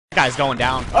Guy's going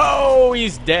down. Oh,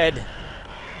 he's dead.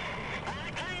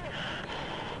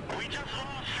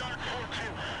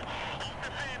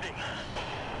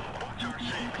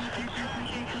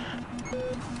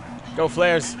 Go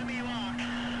flares.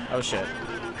 Oh shit.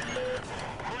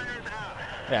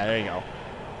 Yeah, there you go.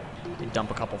 You dump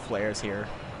a couple flares here.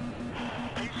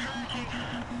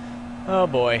 Oh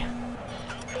boy.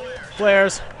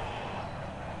 Flares.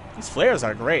 These flares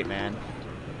are great, man.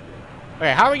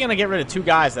 Okay, how are we gonna get rid of two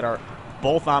guys that are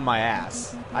both on my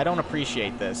ass? I don't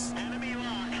appreciate this. There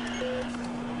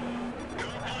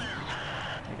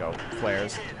you go,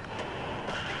 flares.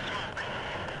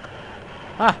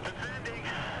 Huh.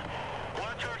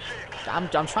 I'm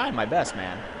trying my best,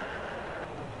 man.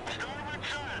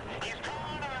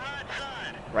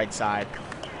 Right side.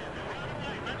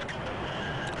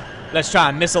 Let's try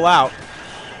and missile out.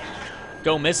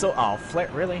 Go missile. Oh,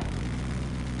 flare. Really?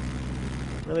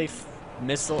 Really?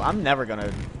 Missile? I'm never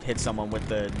gonna hit someone with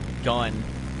the gun.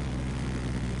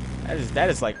 That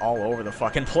is like all over the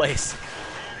fucking place.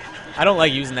 I don't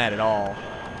like using that at all.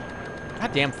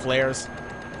 Goddamn flares.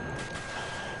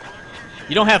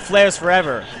 You don't have flares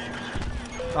forever.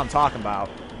 That's what I'm talking about.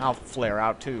 I'll flare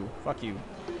out too. Fuck you.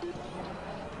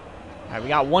 Alright, we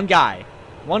got one guy.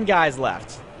 One guy's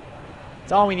left.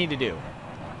 That's all we need to do.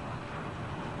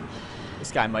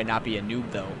 This guy might not be a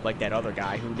noob though, like that other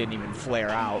guy who didn't even flare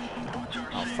out.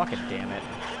 Oh, fucking damn it.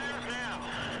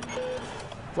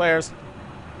 Flares.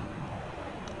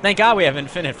 Thank God we have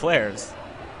infinite flares.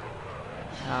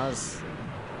 I was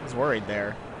worried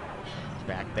there.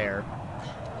 Back there.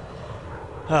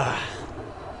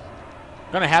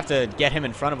 Gonna have to get him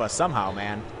in front of us somehow,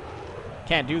 man.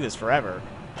 Can't do this forever.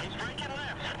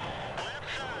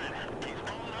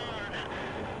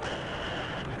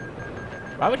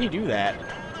 Why would he do that?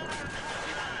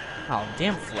 Oh,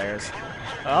 damn flares.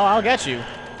 Oh, I'll get you.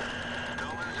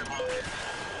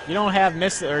 You don't have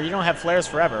you don't have flares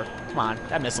forever. Come on,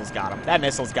 that missile's got him. That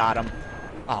missile's got him.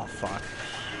 Oh, fuck.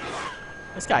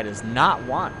 This guy does not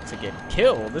want to get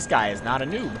killed. This guy is not a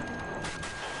noob.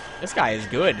 This guy is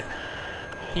good.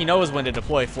 He knows when to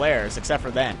deploy flares, except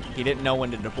for then. He didn't know when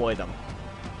to deploy them.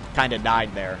 Kinda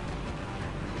died there.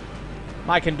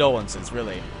 My condolences,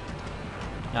 really.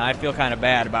 Now, I feel kind of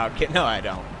bad about no, I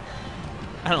don't.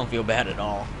 I don't feel bad at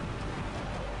all.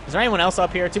 Is there anyone else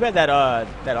up here? Too bad that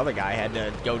that other guy had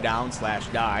to go down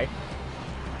 / die.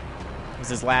 It was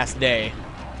his last day.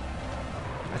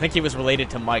 I think he was related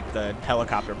to Mike, the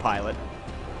helicopter pilot.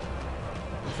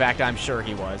 In fact, I'm sure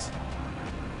he was.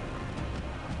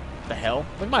 What the hell?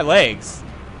 Look at my legs.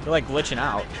 They're like glitching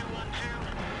out.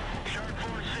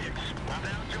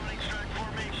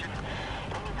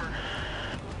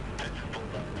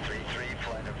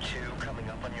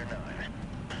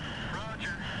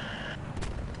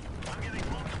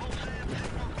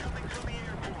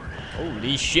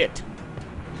 Holy shit.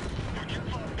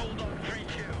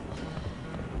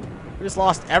 We just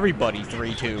lost everybody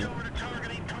 3-2.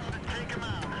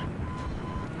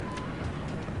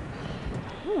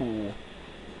 Ooh.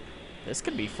 This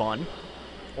could be fun.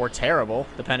 Or terrible,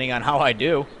 depending on how I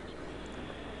do.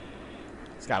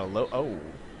 It's got a low... Oh,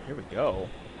 here we go.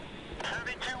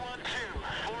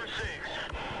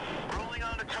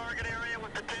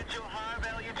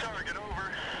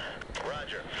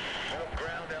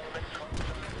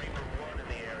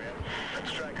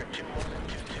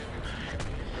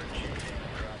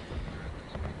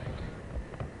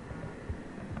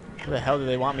 Where the hell do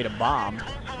they want me to bomb?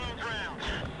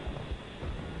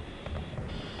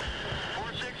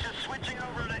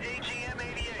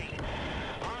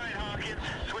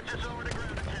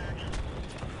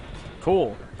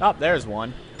 Cool. Oh, there's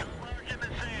one.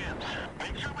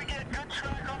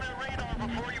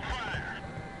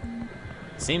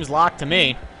 Seems locked to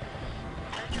me.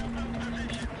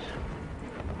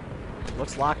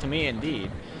 Looks locked to me indeed.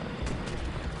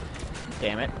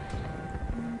 Damn it.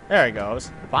 There he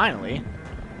goes. Finally.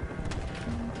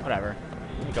 Whatever.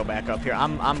 Let me go back up here.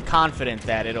 I'm confident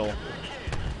that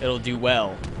it'll do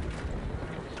well.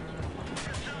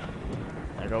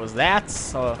 There goes that.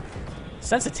 So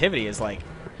sensitivity is like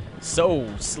so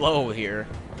slow here.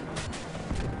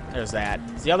 There's that.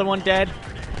 Is the other one dead?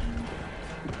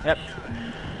 Yep.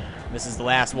 This is the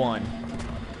last one.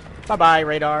 Bye-bye,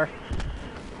 radar.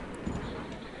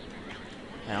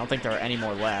 I don't think there are any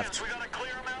more left.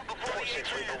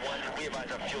 We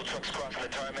advise on fuel trucks crossing the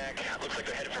tarmac. Looks like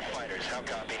they're headed for fighters. How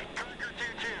copy? Trucker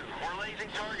 2-2. We're lasing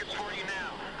targets for you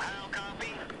now. How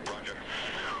copy? Roger.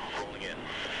 Rolling in.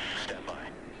 Stand by.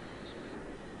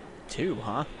 2,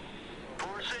 huh?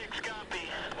 4-6, copy.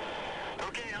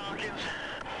 Okay, Hawkins.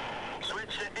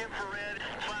 Switch to infrared.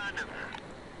 Find him.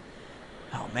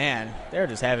 Oh man. They're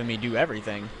just having me do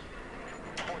everything.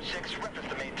 4-6, reference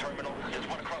the main terminal. There's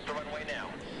one across the runway now.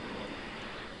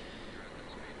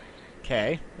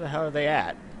 Okay. Where the hell are they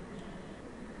at?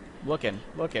 Looking.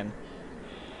 Now,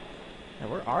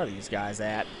 where are these guys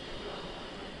at?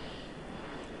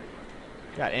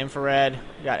 Got infrared.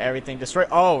 Got everything. Destroy.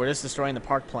 Oh, we're just destroying the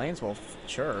parked planes? Well,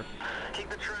 sure. Keep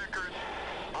the trackers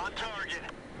on target.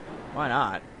 Why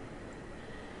not?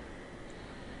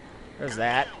 There's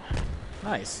that.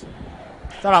 Nice.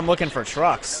 Thought I'm looking for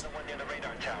trucks. Another one near the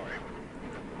radar tower.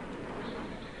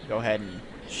 Go ahead and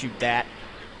shoot that.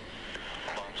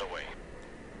 Bombs away.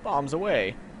 Bombs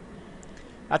away.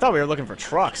 I thought we were looking for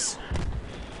trucks.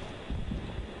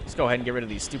 Let's go ahead and get rid of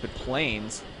these stupid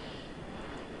planes.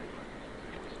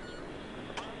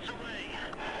 Bombs away.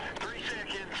 3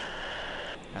 seconds.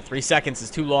 Now, 3 seconds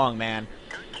is too long, man.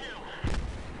 Good kill.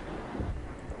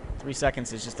 3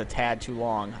 seconds is just a tad too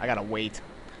long. I gotta wait.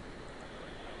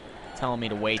 Telling me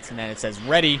to wait, and then it says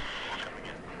ready.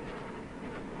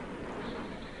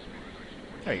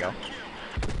 There you go.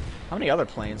 How many other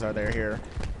planes are there here?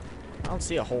 I don't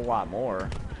see a whole lot more.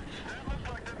 That looks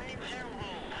like the main fuel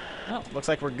hole. Oh, looks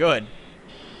like we're good.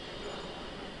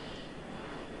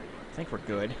 I think we're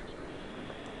good.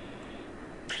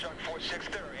 Shark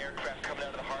 4-6, there are aircraft coming out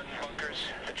of the hardened bunkers.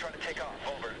 They're trying to take off.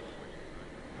 Over.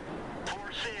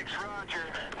 4-6, roger.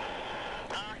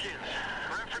 Hawkins,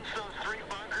 reference those 3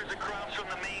 bunkers across from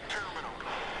the main terminal.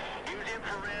 Use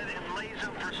infrared and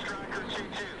laser for Striker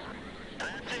 2-2.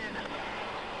 That's it.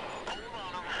 Hold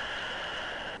on them.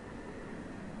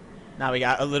 Now we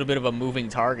got a little bit of a moving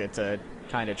target to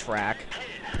kind of track.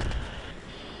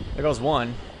 There goes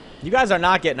one. You guys are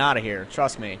not getting out of here.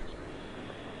 Trust me.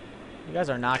 You guys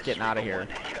are not getting out of here. You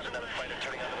got another fighter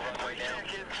turning onto the runway now.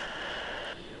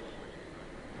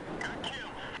 Good kill.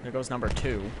 There goes number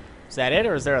 2. Is that it,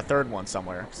 or is there a third one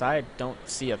somewhere? Because I don't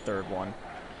see a third one.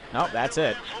 Nope, that's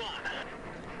it. Last one.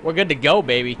 We're good to go,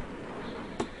 baby.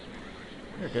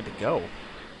 We're good to go. What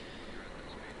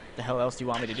the hell else do you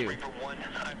want me to do? Reaper 1, I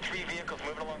have 3 vehicles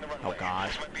moving along the runway. Oh, God.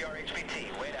 This might be our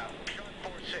HPT. Wait out. Shark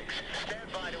 4-6, stand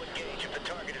by to engage if the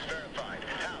target is verified.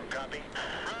 How, copy?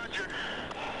 Roger.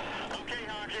 Okay,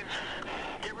 Hawkins.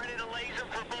 Get ready to laser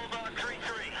for Bulldog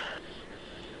 3-3.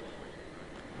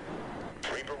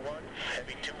 Reaper 1,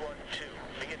 Heavy 2-1-2.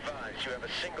 Be advised, you have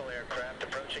a single aircraft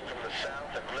approaching from the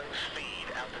south at low speed,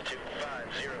 altitude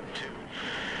 502. Do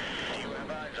you have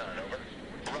eyes on? Over.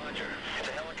 Roger. It's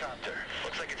a helicopter.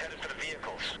 Looks like it's headed for the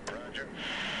vehicles. Roger.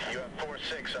 You have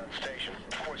 4-6 on station.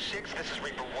 4-6, this is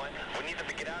Reaper 1. We need them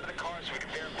to get out of the car so we can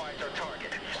verify it's our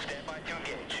target. Stand by to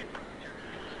engage.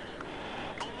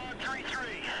 Bulldog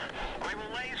 3-3. We will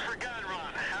laze for gun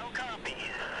run. How copy?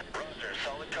 Roger,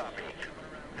 solid copy. Coming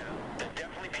around now. They're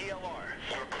definitely PLR.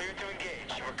 You are clear to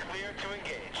engage. You are clear to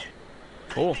engage.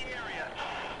 Cool. The area.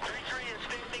 3-3 is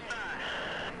standing by.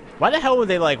 Why the hell would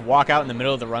they, like, walk out in the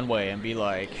middle of the runway and be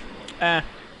like, eh.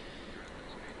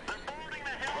 They're boarding the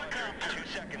helicopter. 2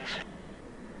 seconds.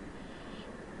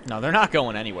 No, they're not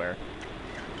going anywhere.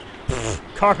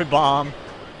 Pfft, carpet bomb.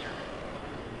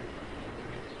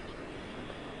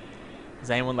 Is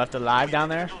anyone left alive down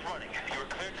there? Running. You are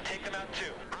cleared to take them out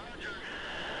too. Roger.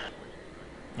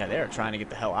 Yeah, they're trying to get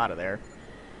the hell out of there.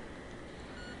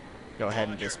 Go ahead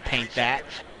and just paint that.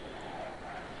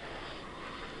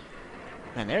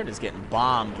 Man, they're just getting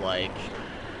bombed, like...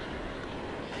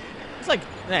 It's like,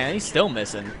 man, he's still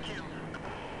missing.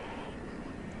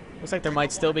 Looks like there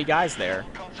might still be guys there.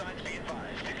 Call signs be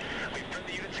advised. We've put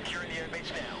the unit securing the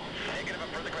airbase now. Negative up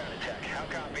for the ground attack. How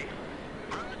copy?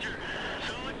 Roger.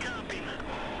 Solid copy.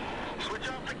 Switch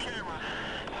off the camera.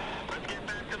 Let's get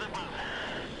back to the bomb.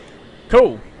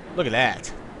 Cool. Look at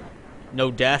that.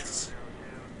 No deaths.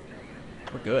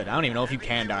 We're good. I don't even know if you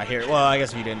can die here. Well, I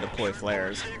guess if you didn't deploy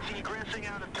flares. 6 egressing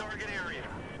out of target area.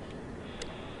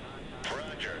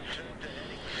 Roger. Turn to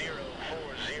heading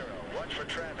 040. Watch for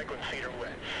traffic when feet are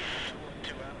wet.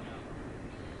 2 out.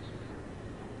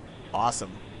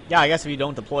 Awesome. Yeah, I guess if you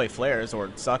don't deploy flares or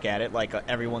suck at it, like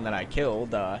everyone that I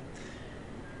killed, we'll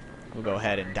go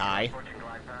ahead and die. Approaching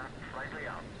glide path, slightly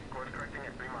out. Course correcting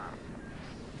at 3 miles.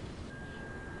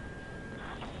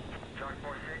 Shark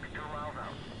 4-6, 2 miles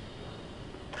out.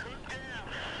 Hook down.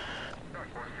 Shark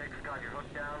 4-6, got your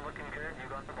hook down, looking good, you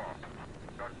got the ball.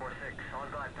 Shark 4-6, on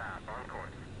glide path, on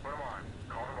course. Put them on,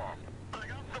 call the ball. I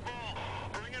got the ball,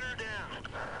 bringing her down.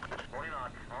 40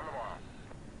 knots, on the ball.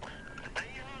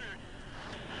 800,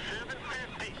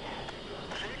 750,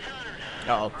 600.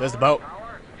 Uh-oh, there's the boat.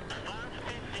 Power,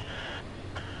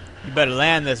 550. You better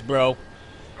land this, bro. Right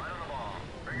on the ball.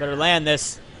 You better land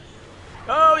this.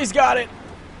 Oh, he's got it.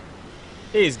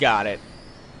 He's got it.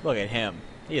 Look at him.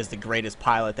 He is the greatest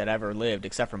pilot that ever lived,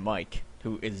 except for Mike,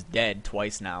 who is dead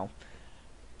twice now.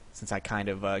 Since I kind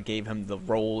of gave him the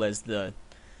role as the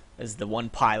one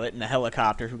pilot in the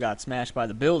helicopter who got smashed by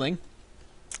the building.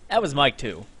 That was Mike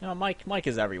too. You know, Mike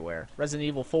is everywhere. Resident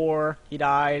Evil 4, he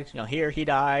died. You know, here he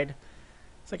died.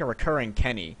 It's like a recurring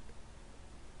Kenny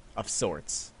of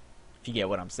sorts, if you get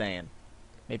what I'm saying.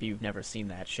 Maybe you've never seen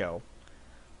that show.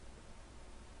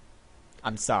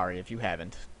 I'm sorry if you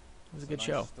haven't. It was a good nice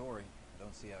show. Story. I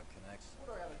don't see how it connects.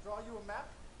 What do I have to draw you a map?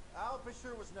 Al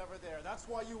Bashir was never there. That's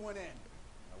why you went in.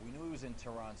 We knew he was in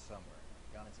Tehran somewhere.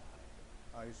 Gone into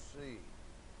hiding. I see.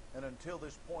 And until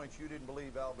this point, you didn't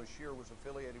believe al-Bashir was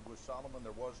affiliated with Solomon?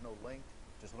 There was no link?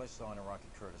 Just what I saw in Iraqi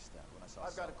Kurdistan when I saw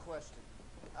I've got a Solomon. question.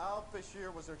 Al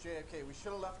Bashir was our JFK. We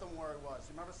should have left him where he was.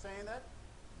 You remember saying that?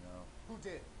 No, Who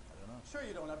did? I don't know. Sure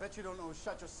you don't. I bet you don't know who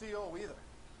shot your CO either.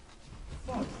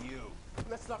 Fuck you.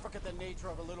 Let's not forget the nature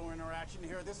of a little interaction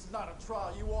here. This is not a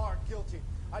trial. You are guilty.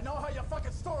 I know how your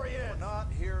fucking story is. We're not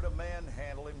here to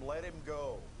manhandle him. Let him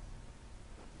go.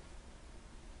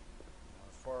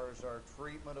 As far as our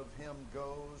treatment of him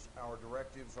goes, our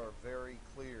directives are very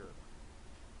clear.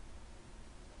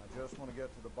 I just want to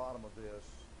get to the bottom of this,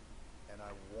 and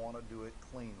I want to do it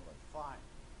cleanly. Fine.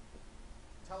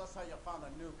 Tell us how you found a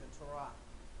nuke in Tehran.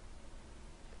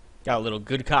 Got a little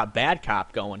good cop, bad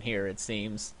cop going here, it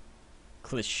seems.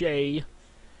 Cliche. I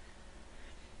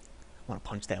want to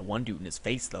punch that one dude in his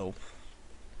face, though.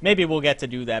 Maybe we'll get to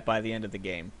do that by the end of the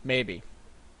game. Maybe.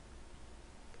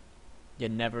 You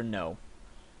never know.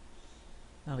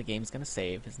 Now the game's gonna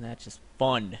save. Isn't that just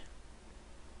fun?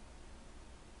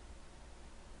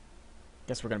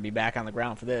 Guess we're gonna be back on the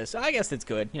ground for this. I guess it's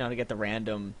good, you know, to get the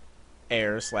random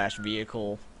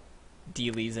air/vehicle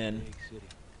dealies in. Big city.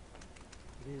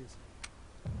 It is.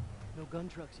 No gun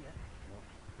trucks yet. No.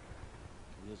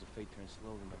 The wheels of fate turn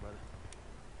slowly, my brother.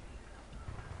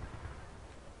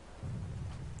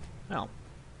 Well,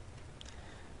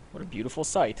 what a beautiful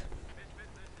sight.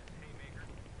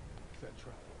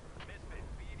 Misfit,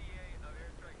 BDA of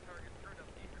airstrike targets turned up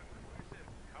inconclusive.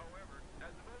 However,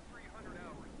 as of 0300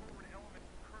 hours, forward elements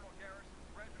of Colonel Garrison's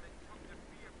regiment took to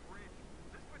Via Bridge.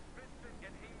 This puts Misfit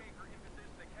and Haymaker in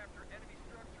position to capture enemy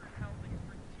structures housing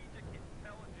strategic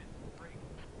intelligence break.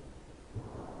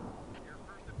 Your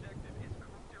first objective is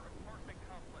Coaster apartment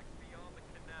complex beyond the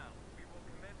canal. We will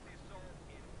commence the assault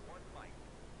in 1 mic.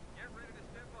 Get ready to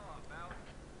step off, out.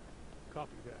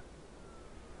 Copy that.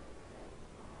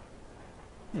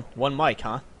 One mic,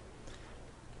 huh?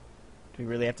 Do we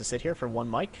really have to sit here for one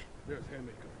mic? There's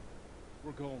Haymaker.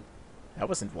 We're going. That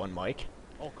wasn't one mic.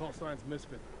 All call signs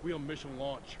Misfit. We on mission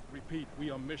launch. Repeat, we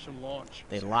on mission launch.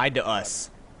 They lied to us.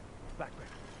 Back.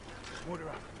 Mortar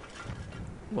out.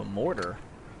 Ooh, a mortar.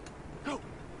 Go!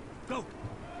 Go!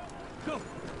 Go!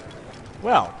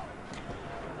 Well,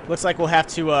 looks like we'll have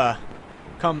to,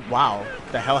 come... Wow,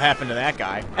 the hell happened to that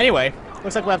guy? Anyway,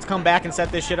 looks like we'll have to come back and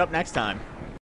set this shit up next time.